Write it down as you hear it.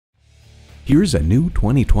Here's a new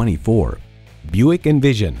 2024 Buick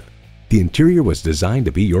Envision. The interior was designed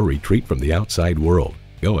to be your retreat from the outside world.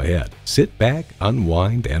 Go ahead, sit back,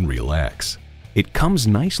 unwind, and relax. It comes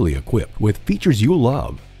nicely equipped with features you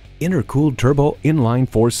love. Intercooled turbo inline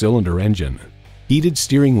 4-cylinder engine, heated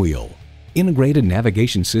steering wheel, integrated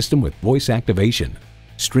navigation system with voice activation,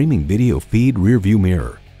 streaming video feed rear view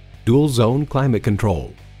mirror, dual zone climate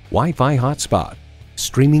control, Wi-Fi hotspot,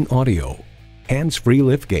 streaming audio, hands-free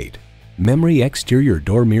liftgate, memory exterior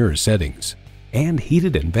door mirror settings, and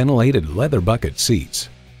heated and ventilated leather bucket seats.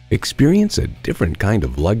 Experience a different kind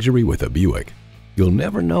of luxury with a Buick. You'll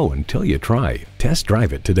never know until you try. Test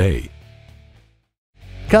drive it today.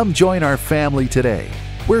 Come join our family today.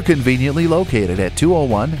 We're conveniently located at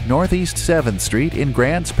 201 Northeast 7th Street in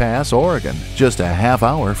Grants Pass, Oregon, just a half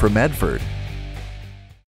hour from Medford.